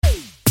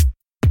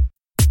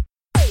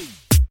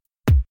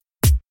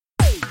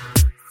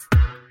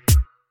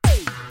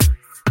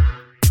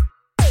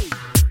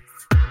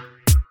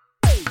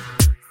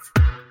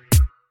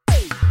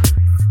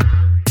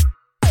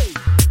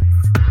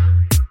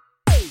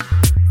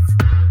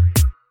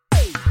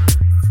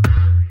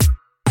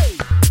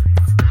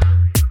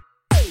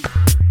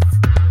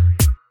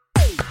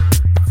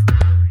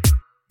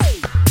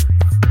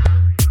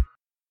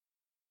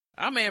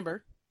I'm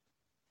Amber,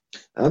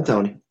 I'm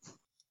Tony.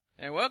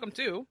 and welcome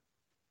to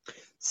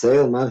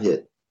Salem, I've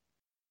hit.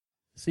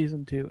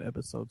 Season 2,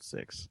 Episode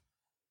 6.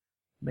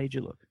 Made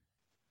you look.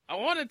 I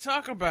want to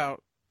talk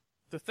about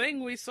the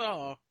thing we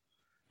saw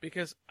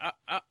because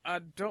I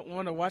don't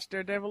want to watch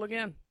Daredevil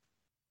again.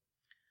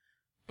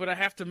 But I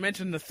have to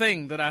mention the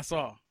thing that I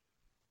saw.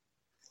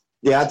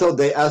 Yeah, I told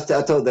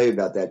Dave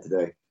about that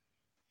today.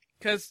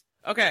 Because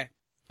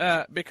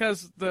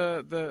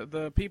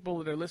the people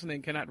that are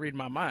listening cannot read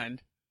my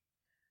mind.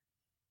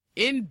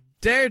 In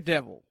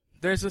Daredevil,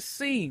 there's a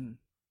scene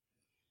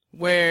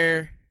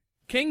where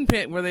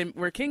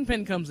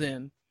Kingpin comes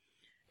in,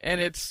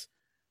 and it's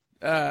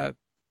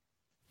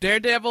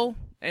Daredevil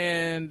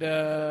and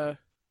ain't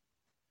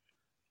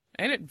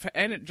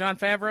it Jon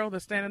Favreau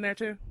that's standing there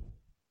too?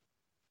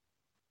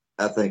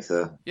 I think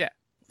so. Yeah,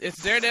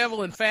 it's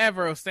Daredevil and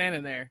Favreau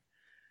standing there,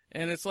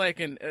 and it's like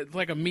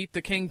a Meet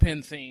the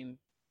Kingpin scene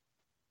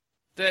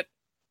that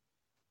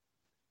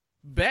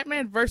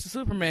Batman vs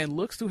Superman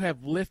looks to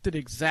have lifted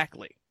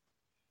exactly.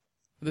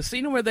 The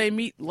scene where they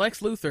meet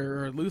Lex Luthor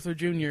or Luthor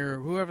Jr.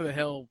 or whoever the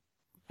hell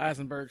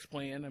Eisenberg's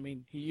playing. I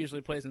mean, he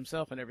usually plays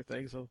himself and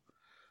everything, so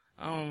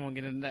I don't want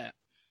to get into that.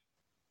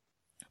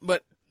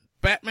 But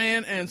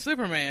Batman and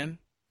Superman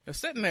are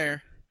sitting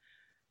there,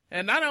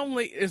 and not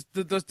only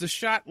does the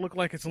shot look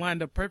like it's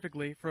lined up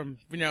perfectly from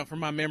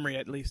my memory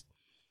at least,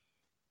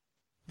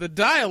 the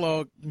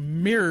dialogue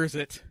mirrors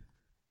it,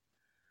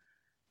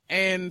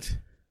 and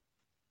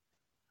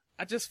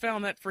I just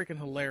found that freaking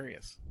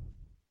hilarious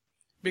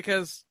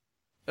because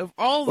of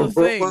all the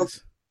things. Well,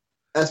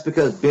 that's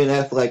because Ben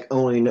Affleck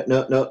only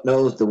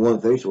knows the one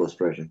facial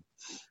expression.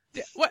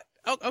 Yeah, what?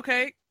 Oh,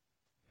 okay.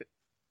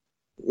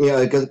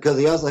 Yeah, because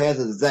he also has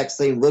the exact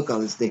same look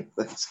on his face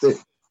too.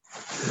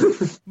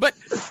 But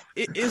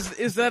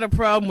is that a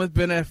problem with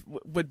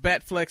with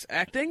Batfleck's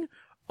acting,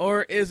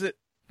 or is it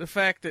the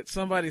fact that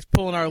somebody's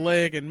pulling our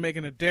leg and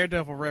making a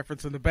Daredevil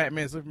reference in the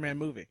Batman Superman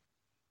movie?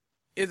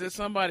 Is it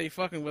somebody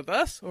fucking with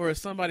us, or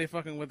is somebody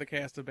fucking with the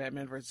cast of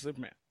Batman vs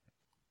Superman?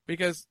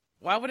 Because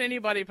why would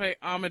anybody pay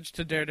homage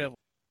to Daredevil?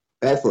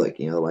 Batfleck,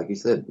 like you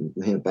said,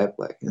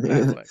 Batfleck.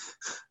 Batfleck.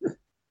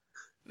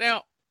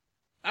 Now,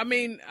 I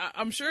mean,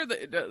 I'm sure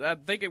that I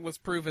think it was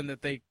proven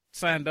that they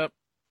signed up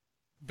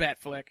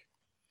Batfleck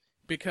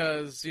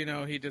because, he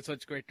did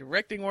such great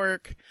directing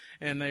work,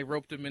 and they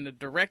roped him into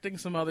directing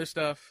some other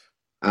stuff.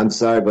 I'm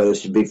sorry, but it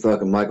should be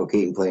fucking Michael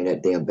Keaton playing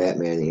that damn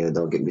Batman.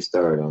 Don't get me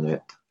started on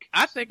that.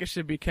 I think it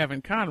should be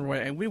Kevin Conroy,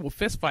 and we will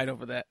fist fight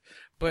over that.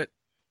 But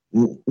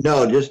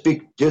no,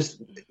 only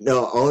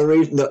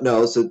reason,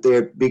 no. So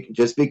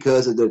just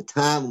because of the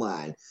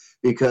timeline,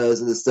 because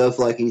of the stuff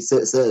like he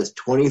says,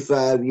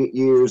 25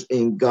 years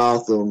in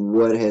Gotham.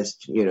 What has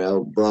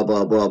blah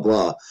blah blah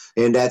blah,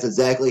 and that's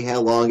exactly how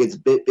long it's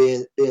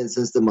been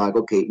since the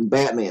Michael Keaton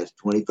Batman.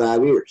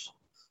 25 years.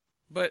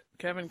 But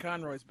Kevin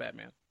Conroy's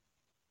Batman.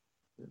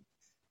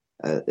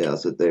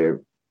 So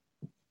they're.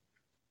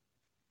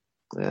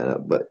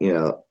 But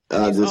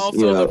he's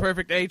also the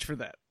perfect age for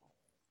that.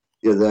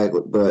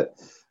 Exactly, but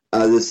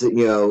just for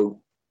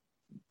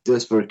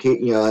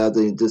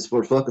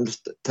fucking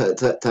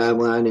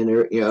timeline in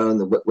there, and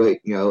the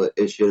way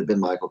it should have been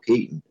Michael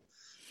Keaton.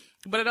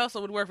 But it also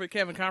would work for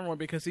Kevin Conroy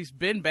because he's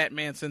been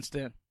Batman since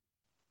then.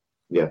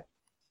 Yeah.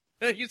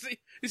 You see,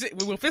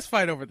 we will fist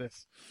fight over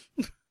this.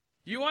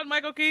 You want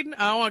Michael Keaton?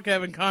 I want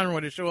Kevin Conroy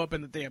to show up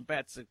in the damn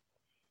bat suit.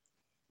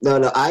 No,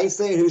 I ain't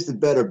saying who's the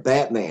better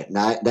Batman.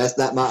 That's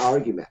not my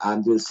argument.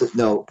 I'm just saying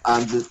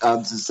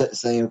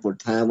for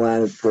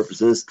timeline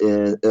purposes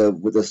and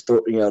with the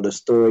story, the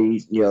story,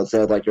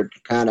 sounds like you're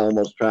kind of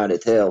almost trying to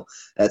tell.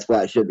 That's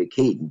why it should be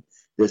Keaton.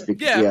 Just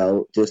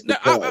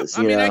because,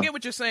 I mean, I get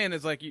what you're saying.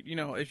 Is like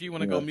if you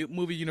want to go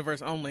movie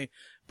universe only,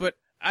 but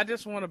I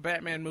just want a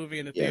Batman movie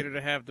in the theater to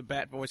have the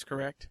Bat voice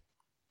correct.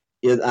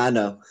 Yeah, I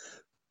know.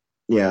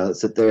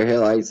 Sit there.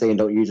 Hell, I ain't saying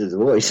don't use his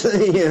voice.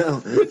 Okay,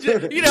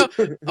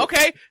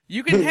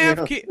 you can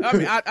have. I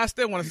mean, I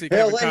still want to see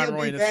Kevin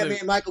Conroy in a Batman,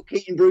 suit. Michael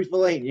Keaton, Bruce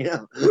Wayne.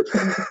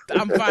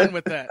 I'm fine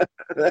with that.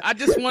 I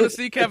just want to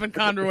see Kevin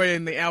Conroy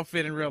in the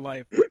outfit in real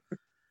life.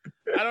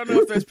 I don't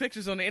know if there's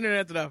pictures on the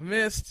internet that I've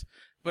missed,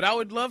 but I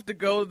would love to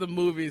go to the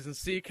movies and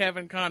see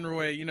Kevin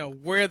Conroy,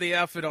 wear the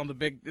outfit in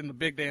the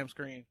big damn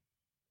screen.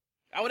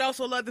 I would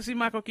also love to see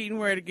Michael Keaton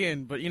wear it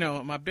again, but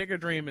my bigger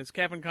dream is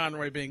Kevin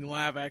Conroy being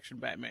live action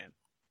Batman.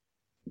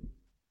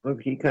 Well,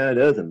 he kind of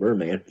does in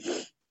Birdman.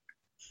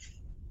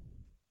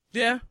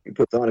 Yeah. He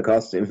puts on a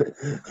costume.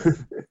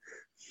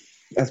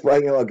 That's why,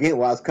 again,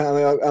 why it's kind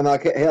of, I'm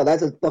like, hell,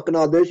 that's a fucking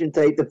audition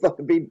tape to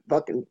fucking be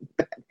fucking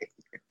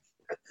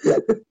Batman.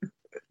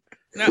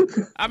 No,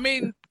 I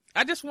mean,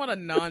 I just want a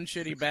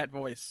non-shitty Bat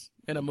voice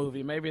in a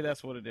movie. Maybe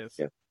that's what it is.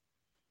 Yeah.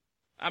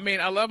 I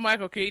mean, I love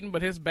Michael Keaton,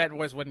 but his Bat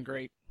voice wasn't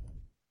great.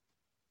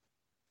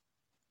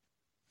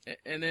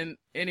 And then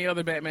any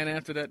other Batman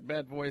after that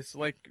bad voice,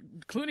 like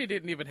Clooney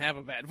didn't even have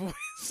a bad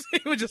voice.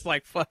 He was just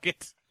like, fuck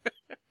it.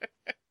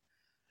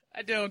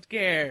 I don't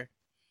care.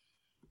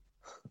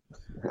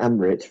 I'm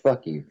rich.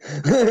 Fuck you.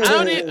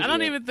 I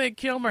don't even think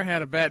Kilmer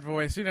had a bad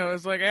voice. You know,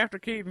 it's like after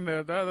Keaton,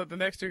 the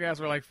next two guys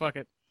were like, "Fuck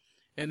it,"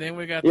 and then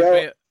we got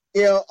the.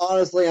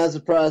 Honestly, I'm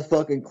surprised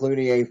fucking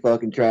Clooney ain't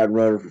fucking tried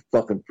running for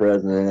fucking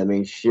president. I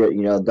mean, shit,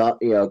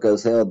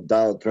 because hell,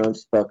 Donald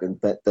Trump's fucking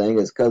thing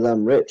is because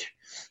I'm rich.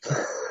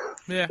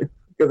 Yeah.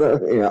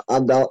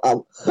 I'm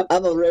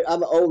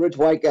an old rich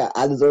white guy.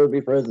 I deserve to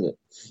be president.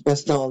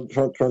 That's Donald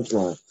Trump's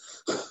line.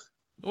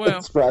 Well,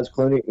 I'm surprised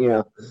Clooney,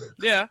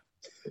 Yeah.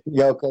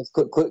 Because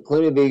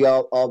Clooney be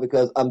all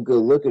because I'm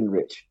good looking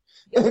rich.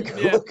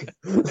 Yeah.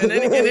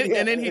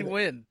 And then he'd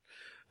win.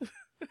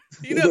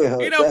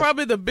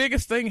 Probably the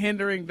biggest thing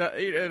hindering,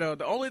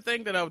 the only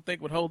thing that I would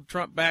think would hold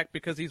Trump back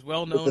because he's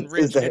well known,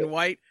 rich, and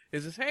white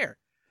is his hair.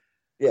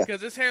 Yeah.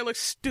 Because his hair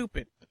looks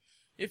stupid.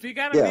 If you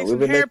gotta make some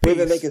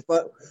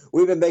hairpiece.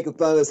 We've been making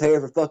fun of his hair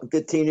for fucking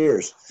 15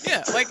 years.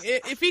 Yeah, like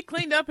if he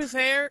cleaned up his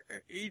hair,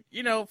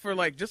 for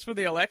just for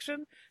the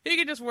election, he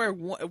could just wear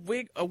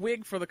a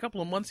wig for the couple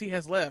of months he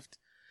has left,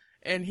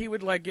 and he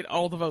would like get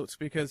all the votes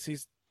because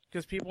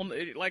people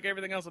like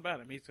everything else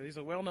about him. He's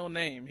a well-known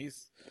name.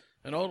 He's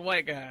an old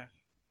white guy.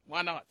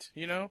 Why not?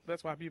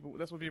 That's what people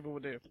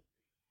would do.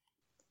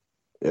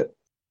 Yeah.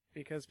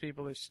 Because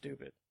people are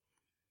stupid.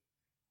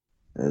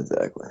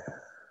 Exactly.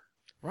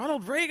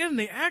 Ronald Reagan,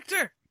 the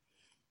actor.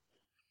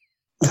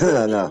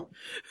 No.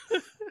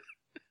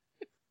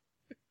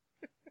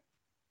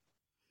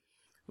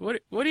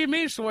 What do you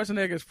mean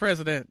Schwarzenegger's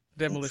president,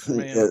 Demolition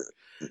Man? Yeah,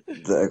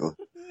 exactly.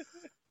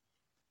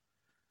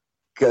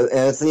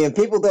 And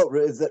people don't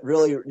really,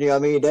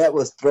 that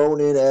was thrown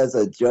in as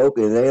a joke,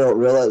 and they don't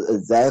realize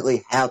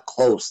exactly how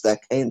close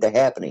that came to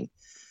happening,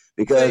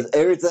 because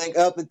everything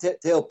up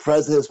until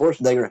President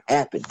Schwarzenegger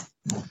happened.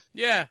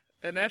 Yeah,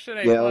 and that shit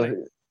ain't funny.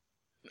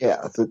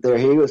 Yeah, so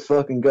he was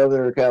fucking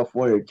governor of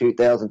California in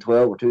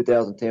 2012 or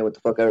 2010, what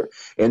the fuck ever.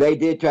 And they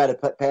did try to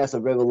pass a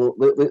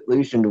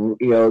resolution,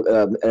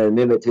 an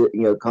amendment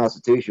to,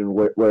 Constitution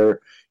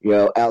where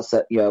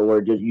outside,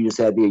 where you just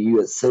had to be a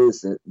U.S.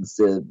 citizen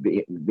instead of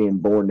being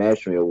born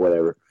nationally or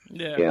whatever.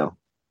 Yeah.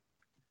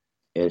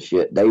 And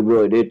shit, they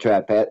really did try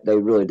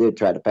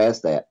to pass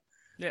that.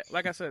 Yeah,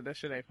 like I said, that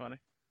shit ain't funny.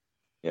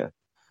 Yeah.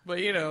 But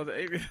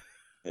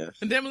Yeah.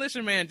 The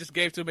Demolition Man just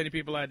gave too many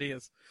people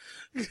ideas.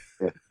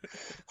 Yeah.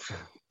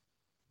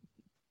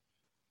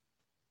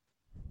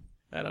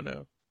 I don't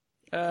know.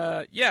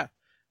 Yeah,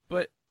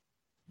 but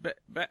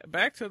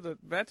back to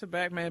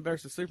Batman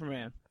versus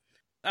Superman.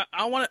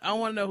 I want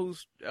to know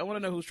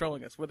who's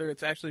trolling us. Whether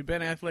it's actually Ben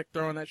Affleck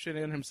throwing that shit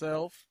in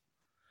himself,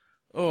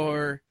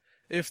 or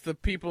if the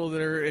people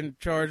that are in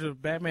charge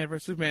of Batman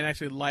vs Superman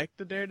actually like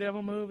the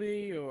Daredevil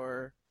movie,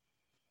 or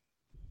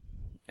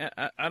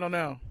I don't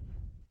know.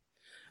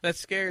 That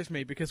scares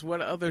me because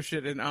what other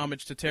shit in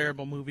homage to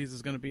terrible movies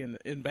is going to be in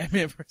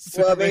Batman vs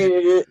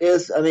Superman?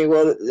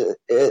 Well,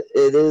 it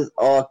is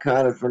all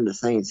kind of from the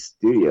same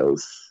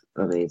studios.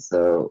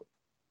 So,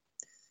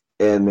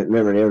 and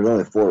remember, there was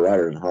only 4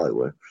 writers in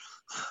Hollywood.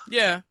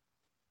 Yeah.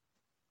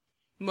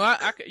 Well,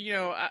 I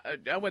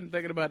wasn't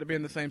thinking about it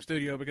being the same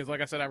studio because,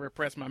 like I said, I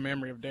repressed my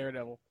memory of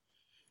Daredevil.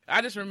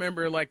 I just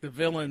remember like the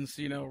villains,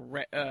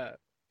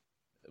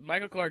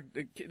 Michael Clark,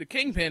 the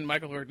Kingpin,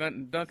 Michael Clark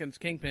Duncan's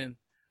Kingpin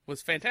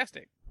was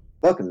fantastic.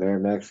 Fucking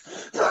Miramax.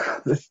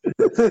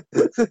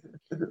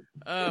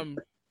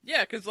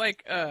 Yeah, because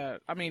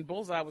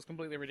Bullseye was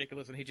completely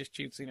ridiculous and he just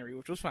chewed scenery,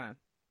 which was fine.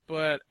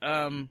 But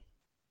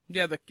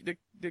yeah, the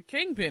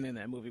Kingpin in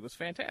that movie was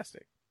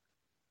fantastic.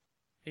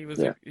 He was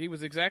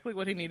exactly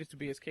what he needed to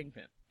be as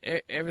Kingpin.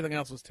 Everything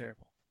else was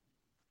terrible.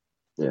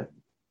 Yeah.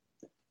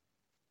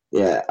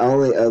 Yeah,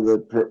 only other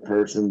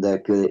person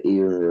that could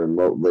even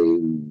remotely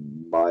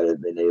might have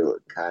been able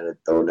to kind of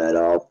throw that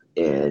off,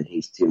 and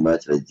he's too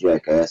much of a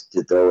jackass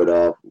to throw it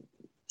off,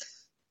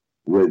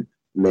 would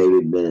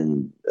maybe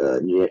been,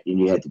 you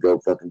had to go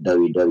fucking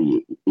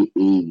WWE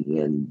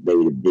and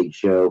maybe the Big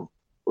Show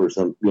or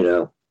some, you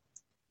know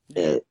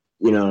what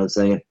I'm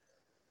saying?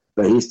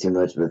 But he's too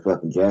much of a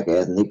fucking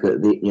jackass, and he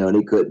couldn't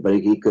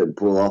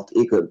pull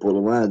the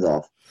lines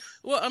off.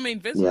 Well, I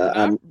mean,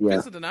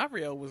 Vincent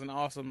D'Onofrio was an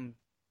awesome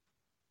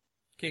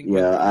King.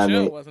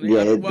 Wasn't he?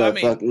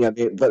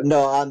 But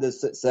no, I'm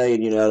just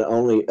saying, the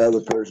only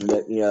other person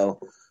that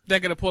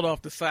that could have pulled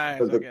off the size,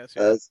 I guess.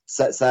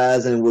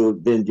 Size and would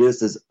have been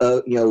just as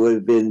would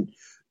have been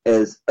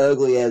as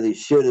ugly as he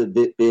should have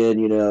been,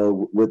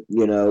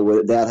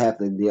 without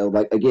having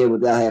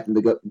without having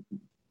to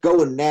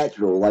go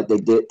natural like they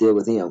did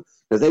with him,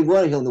 because they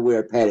wanted him to wear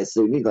a padded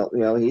suit.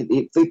 And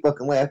he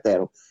fucking laughed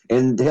at him,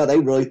 and hell, they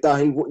really thought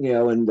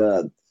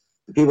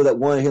the people that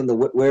wanted him to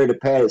wear the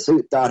padded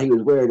suit thought he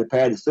was wearing the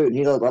padded suit, and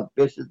he looked like a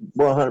bitch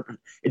 100%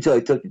 until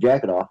he took the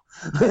jacket off.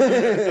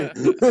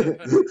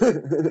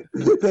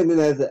 And then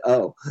I said,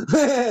 "Oh."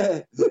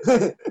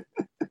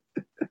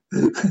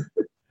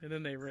 And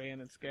then they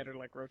ran and scattered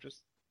like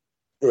roaches.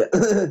 Yeah,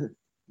 fucking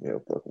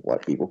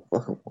white people.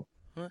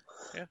 Huh?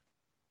 Yeah.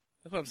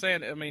 That's what I'm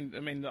saying. I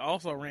mean,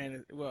 also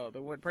ran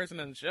the one person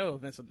in the show,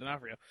 Vincent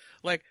D'Onofrio.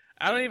 Like,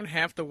 I don't even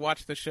have to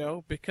watch the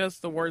show because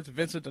the words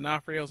Vincent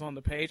D'Onofrio is on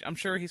the page. I'm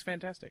sure he's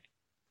fantastic.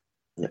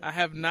 Yeah. I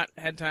have not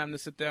had time to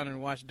sit down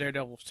and watch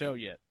Daredevil's show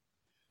yet.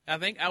 I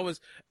think I was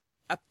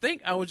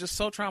just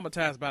so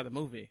traumatized by the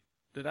movie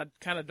that I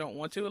kind of don't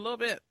want to a little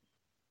bit.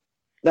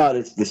 No,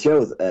 the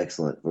show is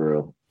excellent, for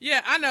real.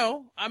 Yeah, I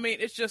know. I mean,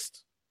 it's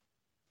just.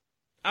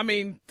 I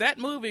mean, that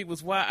movie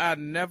was why I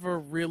never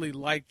really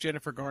liked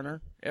Jennifer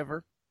Garner,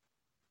 ever.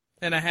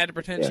 And I had to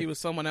pretend she was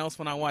someone else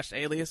when I watched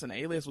Alias, and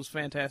Alias was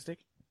fantastic.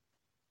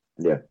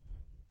 Yeah.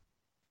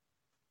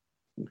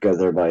 Because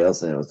everybody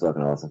else in it was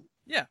fucking awesome.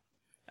 Yeah.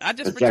 I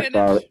just Jack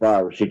pretended...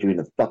 Bauer will shoot you in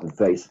the fucking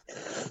face.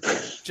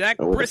 Jack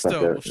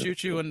Bristow will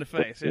shoot you in the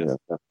face, yes.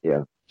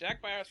 Yeah.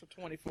 Jack Bauer's for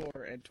 24,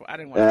 and I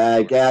didn't watch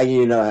it.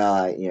 You know how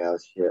I,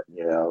 shit,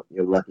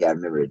 you're lucky I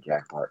remember the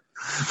Jack part.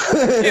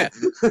 Yeah.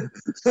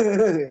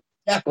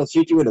 Jack will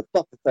shoot you in the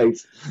fucking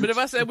face. But if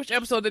I said, which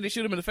episode did he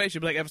shoot him in the face,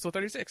 you'd be like, episode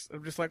 36.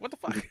 I'm just like, what the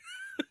fuck?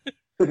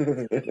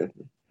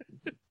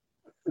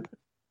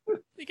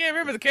 You can't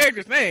remember the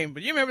character's name,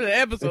 but you remember the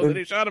episode that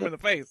he shot him in the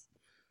face.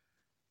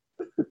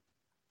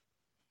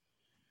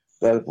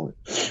 That point.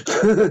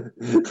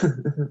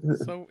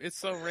 So it's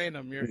so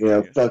random.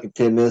 Fucking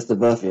 10 minutes to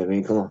Buffy. I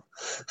mean, come on.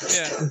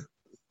 Yeah.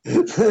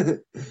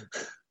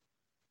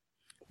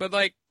 But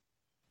like,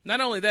 not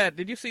only that,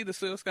 did you see the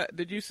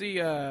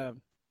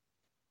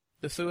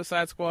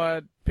Suicide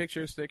Squad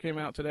pictures that came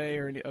out today,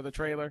 or any other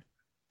trailer?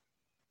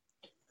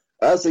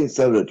 I've seen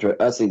some of the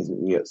trailers.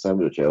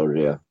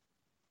 Yeah.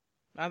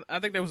 I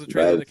think there was a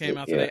trailer that came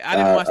out today. I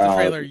didn't watch the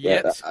trailer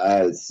yet. I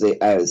haven't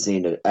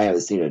seen it. I haven't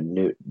seen a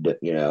new, but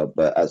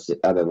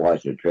I've been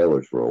watching the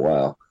trailers for a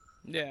while.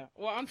 Yeah.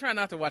 Well, I'm trying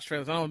not to watch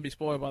trailers. I don't want to be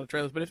spoiled by the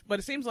trailers, but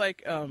it seems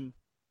like from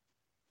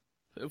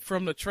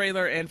the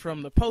trailer and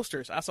from the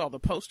posters, I saw the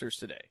posters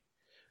today.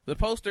 The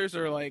posters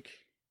are like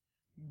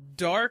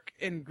dark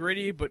and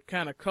gritty, but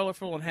kind of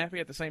colorful and happy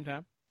at the same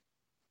time.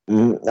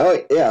 Mm-hmm.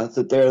 Oh yeah,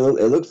 so there it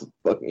looks,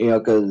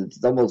 because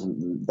it's almost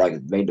like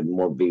it's made to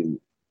more be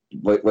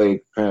way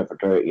kind of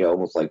portray,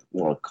 almost like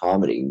more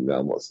comedy,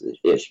 almost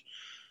ish,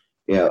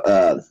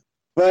 But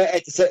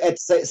at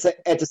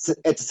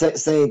the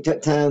same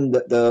time,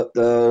 though,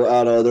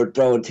 I don't know, they're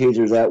throwing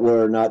teasers out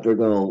whether or not they're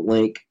going to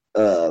link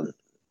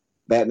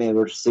Batman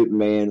versus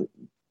Superman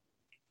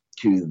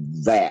to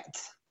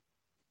that.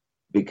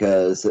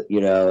 Because,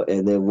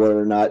 and then whether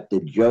or not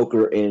the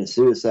Joker in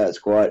Suicide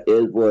Squad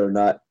is whether or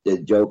not the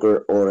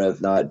Joker, or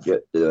if not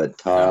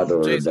Todd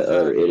or Jason the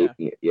other Todd,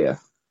 idiot. Yeah.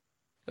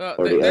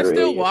 They're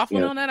still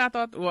waffling on that. I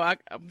thought,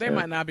 they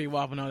might not be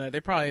waffling on that.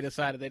 They probably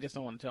decided they just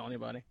don't want to tell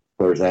anybody. Of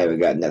course, I haven't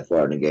gotten that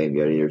far in the game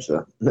yet either,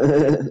 so. I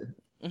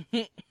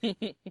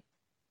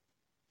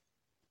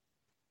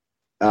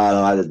don't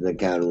know, I just been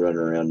kind of running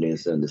around doing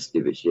some of the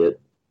stupid shit.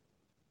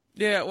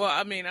 Yeah, well,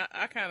 I mean,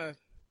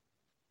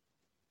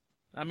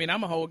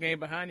 I'm a whole game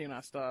behind you, and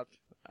I stopped.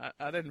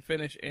 I didn't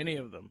finish any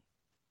of them.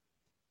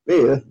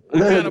 Yeah. I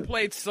kind of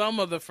played some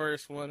of the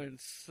first one and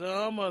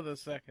some of the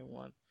second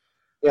one.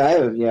 Yeah, I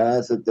have. Yeah,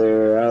 I sit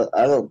there.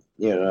 I don't.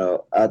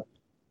 I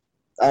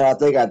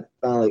think I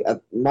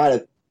might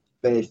have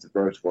finished the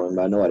first one,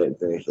 but I know I didn't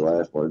finish the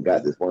last one.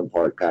 Got this one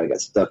part, kind of got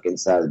stuck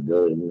inside the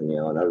building,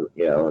 and I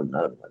don't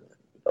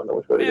know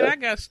which way to go. Man, I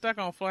got stuck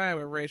on flying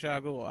with Ra's al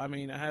Ghul. I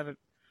mean, I haven't.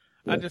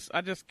 Yeah.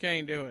 I just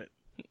can't do it.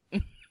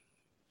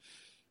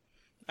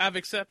 I've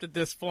accepted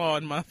this flaw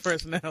in my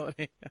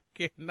personality. I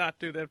cannot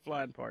do that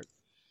flying part.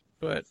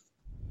 But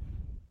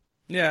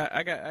yeah,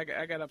 I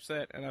got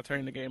upset and I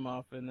turned the game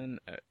off, and then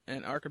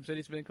Arkham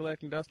City's been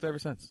collecting dust ever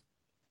since.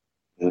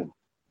 Mm.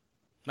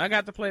 I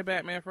got to play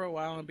Batman for a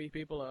while and beat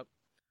people up.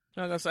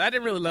 I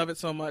didn't really love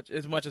it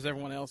as much as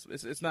everyone else.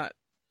 It's not.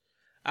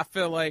 I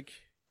feel like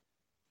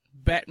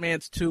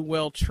Batman's too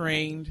well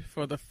trained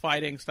for the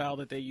fighting style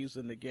that they use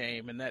in the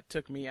game, and that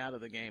took me out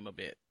of the game a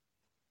bit.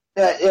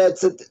 Yeah,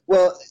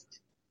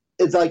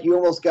 it's like you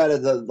almost got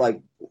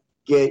to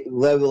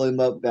level him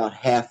up about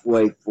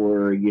halfway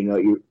for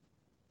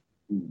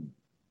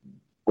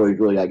where he's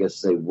really, I guess,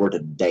 say worth a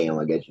damn.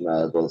 I guess you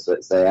might as well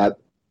say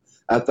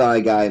I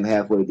finally got him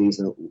halfway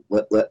decent,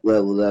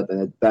 leveled up,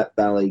 and it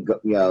finally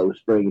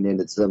springing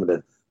into some of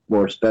the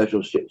more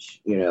special shit,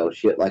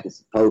 shit like it's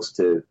supposed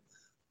to.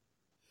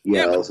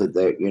 So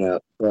there,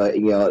 but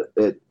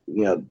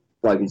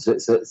like you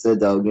said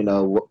though,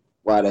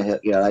 why the hell,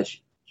 that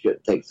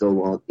shit take so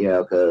long,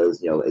 because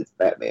it's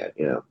Batman,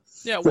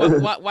 Yeah,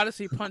 why does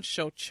he punch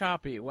so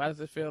choppy? Why does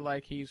it feel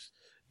like he's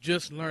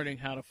just learning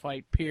how to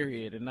fight,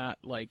 period, and not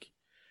like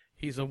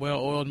he's a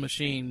well-oiled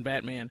machine,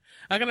 Batman?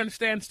 I can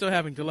understand still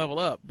having to level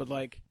up, but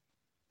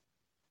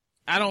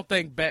I don't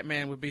think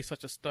Batman would be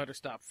such a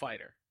stutter-stop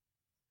fighter.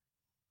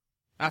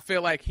 I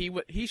feel like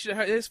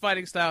his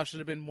fighting style should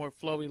have been more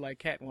flowy like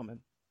Catwoman.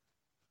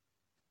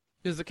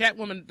 Because the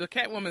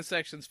Catwoman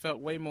sections felt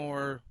way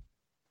more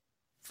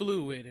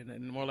fluid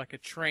and more like a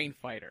trained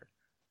fighter.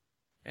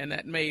 And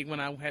that made when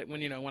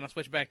I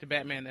switched back to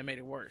Batman, that made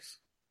it worse.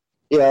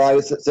 Yeah, like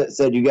I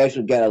said, you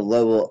actually got to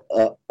level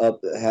up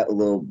a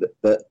little bit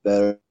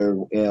better,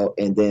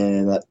 and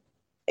then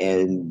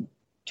and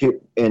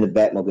in the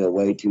Batmobile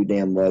way too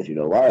damn much.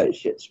 A lot of this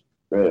shit's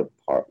spread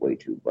apart way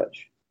too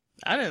much.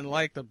 I didn't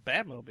like the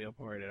Batmobile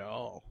part at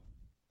all.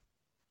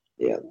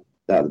 Yeah,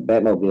 no, the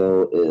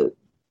Batmobile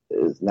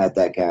is not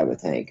that kind of a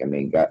tank. I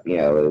mean,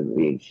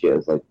 shit,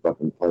 it's like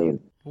fucking playing.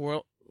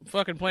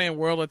 Playing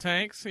World of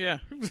Tanks, yeah.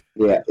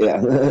 Yeah.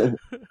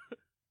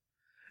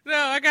 No,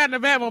 I got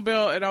in the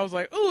Batmobile and I was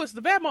like, "Ooh, it's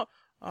the Batmobile."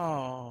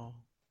 Oh,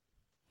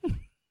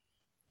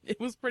 it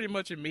was pretty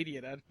much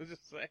immediate. I was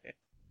just saying.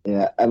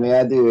 Yeah, I mean,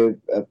 I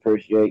do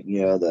appreciate,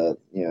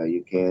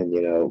 you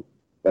can,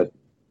 but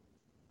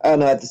I don't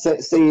know.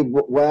 See,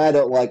 what I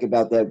don't like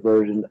about that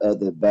version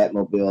of the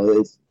Batmobile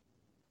is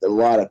a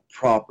lot of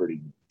property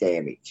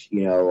damage.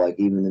 Like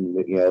even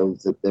in,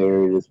 sit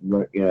there, just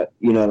you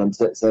know what I'm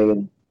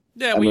saying.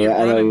 Yeah, when you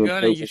run and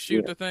gun and you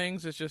shoot the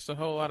things, it's just a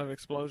whole lot of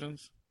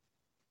explosions.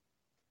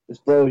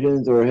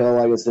 Explosions, or hell,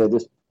 like I said,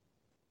 just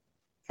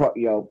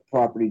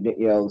property,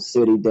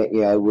 city,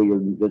 where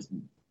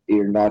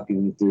you're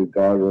knocking through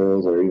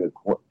guardrails, or even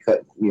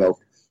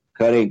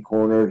cutting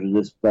corners, or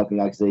just fucking,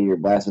 like I say, you're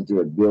blasting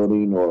through a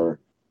building, or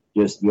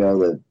just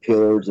the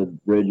pillars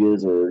of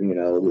bridges, or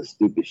the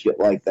stupid shit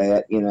like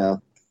that.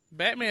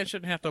 Batman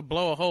shouldn't have to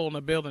blow a hole in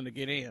the building to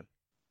get in.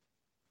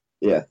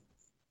 Yeah.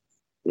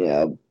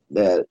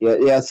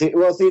 See,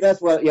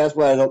 that's why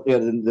I don't.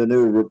 The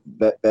new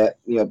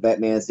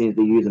Batman seems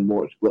to be using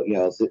more.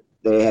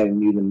 They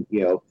haven't used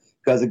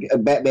because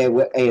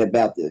Batman ain't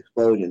about the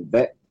explosion.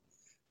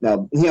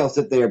 Now,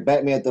 sit there.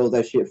 Batman throws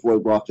that shit before he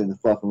walks in the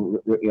fucking,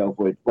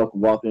 before he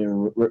fucking walks in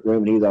the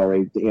room, and he's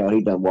already,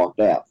 he done walked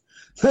out.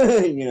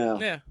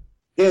 Yeah.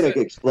 Then it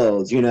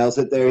explodes.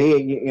 Sit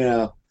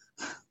there.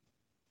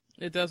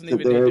 It doesn't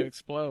even need to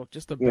explode.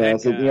 Just a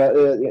bad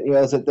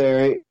guy. Sit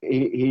there.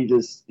 He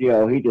just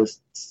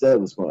said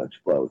it was going to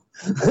explode.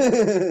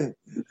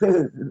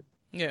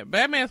 Yeah,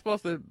 Batman's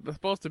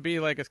supposed to be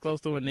like as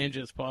close to a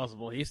ninja as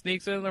possible. He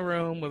sneaks in the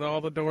room with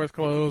all the doors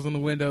closed and the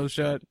windows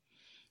shut.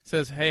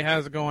 Says, "Hey,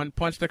 how's it going?"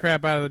 Punch the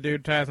crap out of the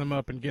dude, ties him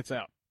up, and gets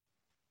out.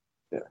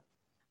 Yeah.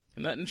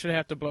 And nothing should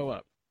have to blow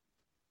up.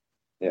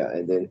 Yeah,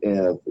 and then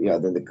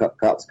then the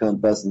cops come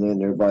busting in.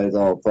 And everybody's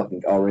all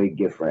fucking already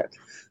gift wrapped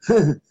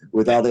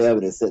with all the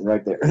evidence sitting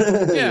right there.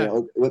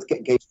 Yeah, with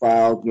case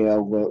file.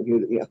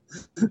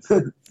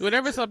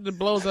 Whenever something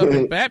blows up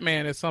in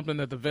Batman, it's something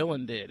that the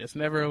villain did. It's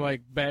never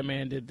like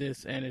Batman did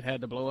this and it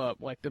had to blow up.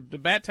 Like the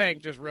Bat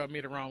Tank just rubbed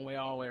me the wrong way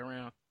all the way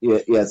around.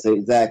 Yeah. So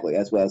exactly.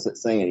 That's what I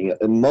was saying.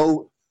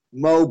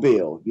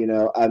 Mobile.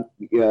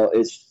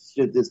 It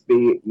should just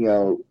be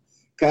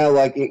kind of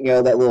like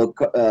that little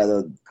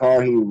the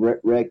car he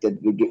wrecked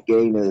at the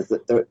beginning of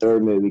the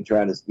third movie,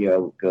 trying to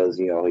because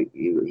he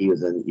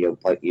was in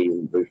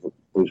playing Bruce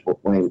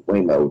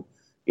Wayne mode.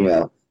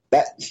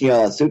 That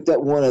souped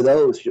up one of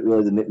those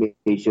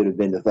he should have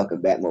been the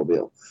fucking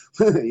Batmobile.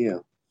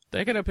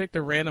 They could have picked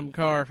a random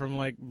car from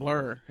like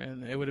Blur,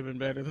 and it would have been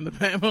better than the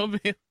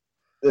Batmobile.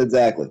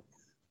 Exactly.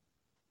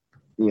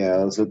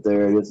 Sit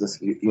there. It's just,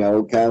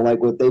 kind of like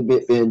what they've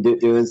been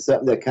doing,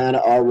 something that kind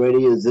of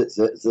already is. It's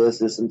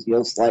some,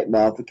 slight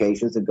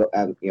modifications and go.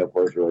 Of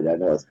course, really, I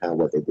know that's kind of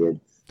what they did.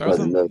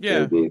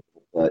 Yeah.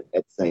 Vehicle, but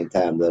at the same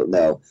time, though,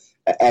 no,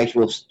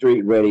 actual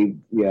street ready.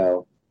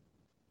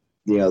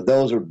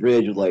 Those are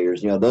bridge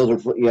layers. Those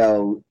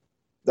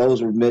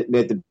are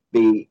meant to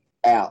be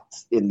out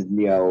in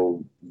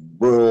the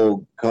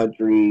rural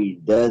country,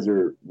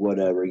 desert,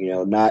 whatever.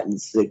 Not in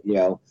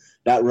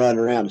not running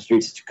around the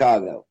streets of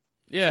Chicago.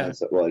 Yeah.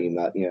 Well, you're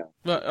not,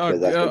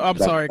 I'm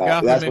sorry,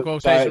 Gotham in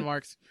quotation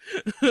marks.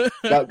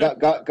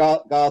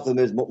 Gotham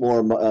is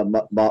more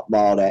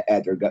mild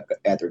after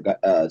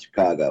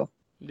Chicago.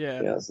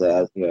 Yeah.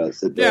 So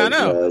I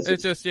know.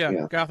 It's just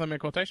Gotham in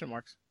quotation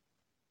marks.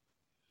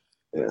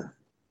 Yeah.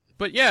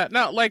 But yeah,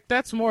 no, like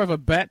that's more of a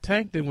Bat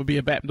Tank than would be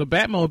a Bat. The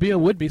Batmobile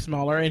would be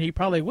smaller, and he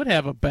probably would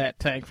have a Bat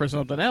Tank for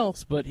something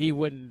else, but he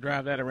wouldn't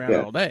drive that around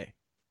all day.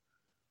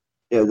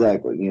 Yeah,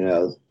 exactly.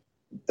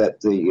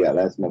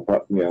 That's my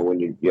problem.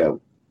 When you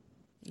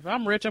if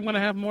I'm rich, I'm going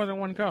to have more than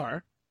one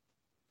car.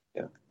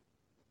 Yeah.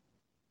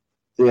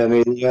 See, I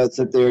mean,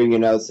 sit there,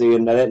 and I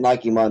didn't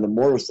like him on the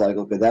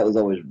motorcycle because that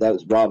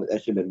was Robin.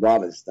 That should have been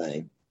Robin's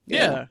thing.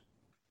 Yeah.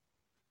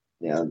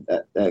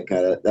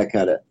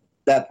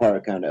 That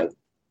part kind of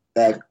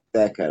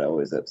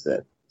always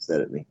upset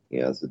at me.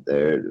 Sit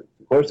there.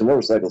 Of course, the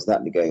motorcycle's not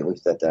in the game. At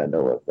least that I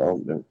know of.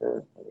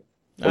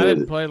 I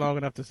didn't play long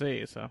enough to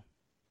see, so.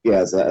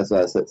 Yeah, so that's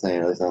what I was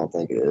saying. At least I don't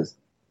think it is.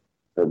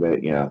 But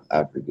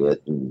I forget,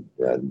 and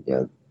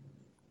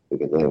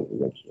because they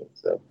haven't mentioned it.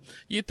 So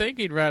you'd think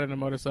he'd ride on a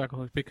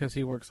motorcycle because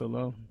he works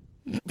alone.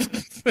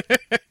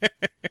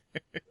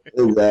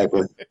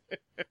 Exactly.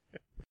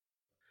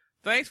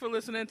 Thanks for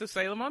listening to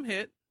Salem I'm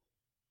Hit.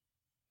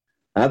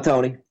 I'm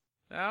Tony.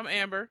 I'm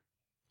Amber.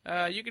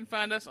 You can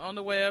find us on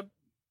the web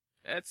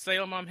at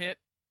Salem I'm Hit.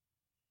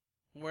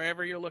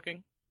 Wherever you're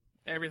looking,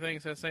 everything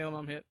says Salem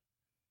I'm Hit.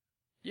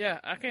 Yeah,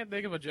 I can't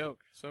think of a joke,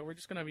 so we're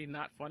just going to be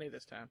not funny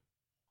this time.